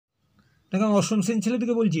দেখো অষ্টম শ্রেণীর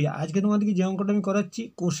ছেলেদেরকে বলছি, আজকে তোমাদেরকে যে অঙ্কটা আমি করাচ্ছি,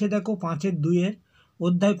 কোষে দেখো 5/2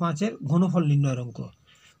 অধ্যায় 5 ঘনফল নির্ণয়ের অঙ্ক।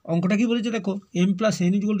 অঙ্কটা কি বলেছে দেখো, m +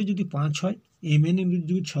 n = যদি 5 হয়, mn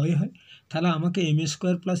যদি 6 হয়, তাহলে আমাকে m² +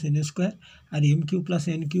 n² আর m³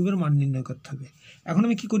 + n³ এর মান নির্ণয় করতে হবে। এখন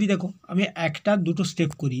আমি কি করি দেখো, আমি একটা দুটো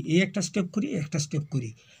স্টেপ করি, এই একটা স্টেপ করি, একটা স্টেপ করি,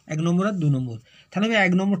 1 নম্বর আর 2 নম্বর। তাহলে আমি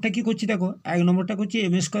 1 নম্বরটা কি করছি দেখো, 1 নম্বরটা করছি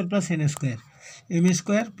m² + n² m²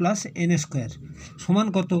 + n² সমান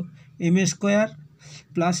কত, m² +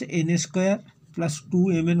 n² +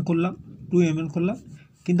 2mn করলাম, 2mn করলাম,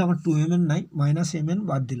 কিন্তু আমার 2mn নাই, -mn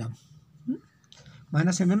বাদ দিলাম,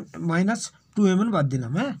 -2mn বাদ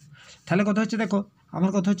দিলাম। হ্যাঁ, তাহলে কথা হচ্ছে দেখো,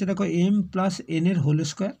 আমার কথা হচ্ছে দেখো m + n এর হোল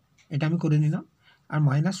স্কোয়ার, এটা আমি করে নিলাম, আর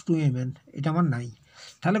 -2mn এটা আমার নাই।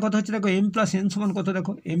 তাহলে কথা হচ্ছে দেখো m + n সমান কত,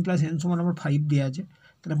 দেখো m + n সমান আমার 5 দেওয়া আছে,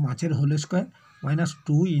 তাহলে 5-এর হোল স্কোয়ার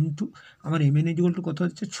 -2 ইন্টু আমার mn = কত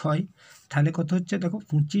হচ্ছে 6, তাহলে কত হচ্ছে দেখো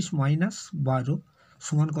 25 - 12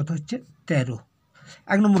 সমান কত হচ্ছে 13।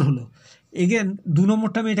 1 নম্বর হলো। এগেন 2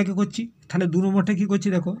 নম্বরটা আমি এটাকে করছি, তাহলে 2 নম্বরটা কী করছি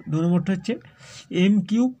দেখো, 2 নম্বরটা হচ্ছে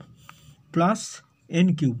m³ +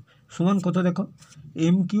 n³ সমান কত দেখো,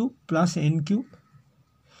 m³ + n³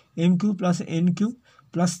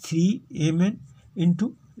 + 3mn into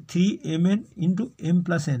 3mn into m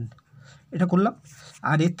 + n, এটা করলাম।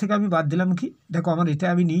 আর এর থেকে আমি বাদ দিলাম কি দেখো, আমার এটা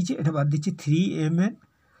আমি নিয়েছি, এটা বাদ দিচ্ছি 3mn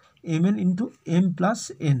ইন্টু m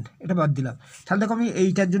 + n, এটা বাদ দিলাম। তাহলে দেখো আমি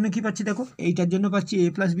এইটার জন্য কি পাচ্ছি দেখো, এইটার জন্য পাচ্ছি a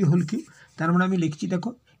 + b হোল কিউব, তার মানে আমি লিখছি দেখো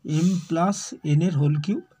m + n এর হোল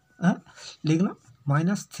কিউব, হ্যাঁ লিখলাম,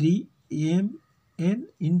 -3mn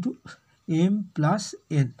ইন্টু m +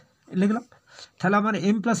 n লিখলাম। তাহলে আমার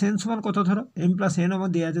m + n সমান কত, ধরো m + n আমার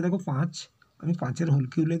দেওয়া আছে দেখো 5, আমি 5-এর হোল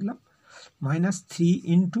কিউব লিখলাম, -3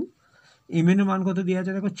 ইন্টু mn এর মান কত দেওয়া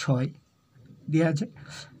আছে দেখো 6 দেওয়া আছে,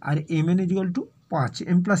 আর mn = 5,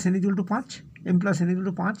 m + n = 5, m + n =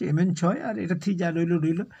 5, mn 6, আর এটা 3 যা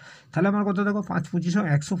রইল। তাহলে আমার কত দেখো 5 × 25 =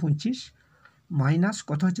 125, মাইনাস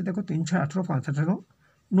কত হচ্ছে দেখো 3 × 6 = 18, 5 × 18 =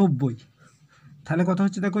 90। তাহলে কত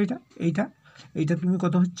হচ্ছে দেখো এইটা তুমি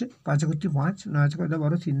কত হচ্ছে, 5 × 5, 9 ×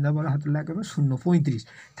 12, 3 × 12, হাতের লাগে 0, 35।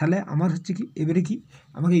 তাহলে আমার হচ্ছে কি, এবারে কি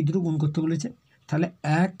আমাকে এই দুটো গুণ করতে বলেছে, তাহলে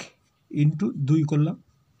 1 × 2 করলাম,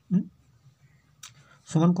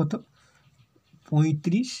 সমান কত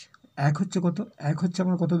 35, 1 হচ্ছে কত, 1 হচ্ছে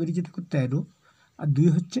আমার কত বেরিয়েছে দেখো 13, আর 2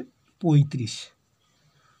 হচ্ছে 35,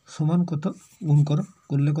 সমান কত গুণ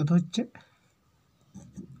করলে কত হচ্ছে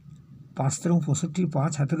 5 × 65,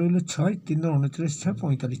 5 হাতে রইল 6, 3 × 29, 6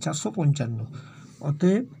 45, 455।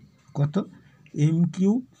 অতএব কত,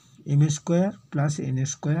 m³ m² + n²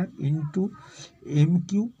 into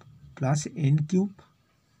m³ + n³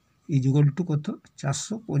 = কত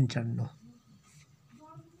 455।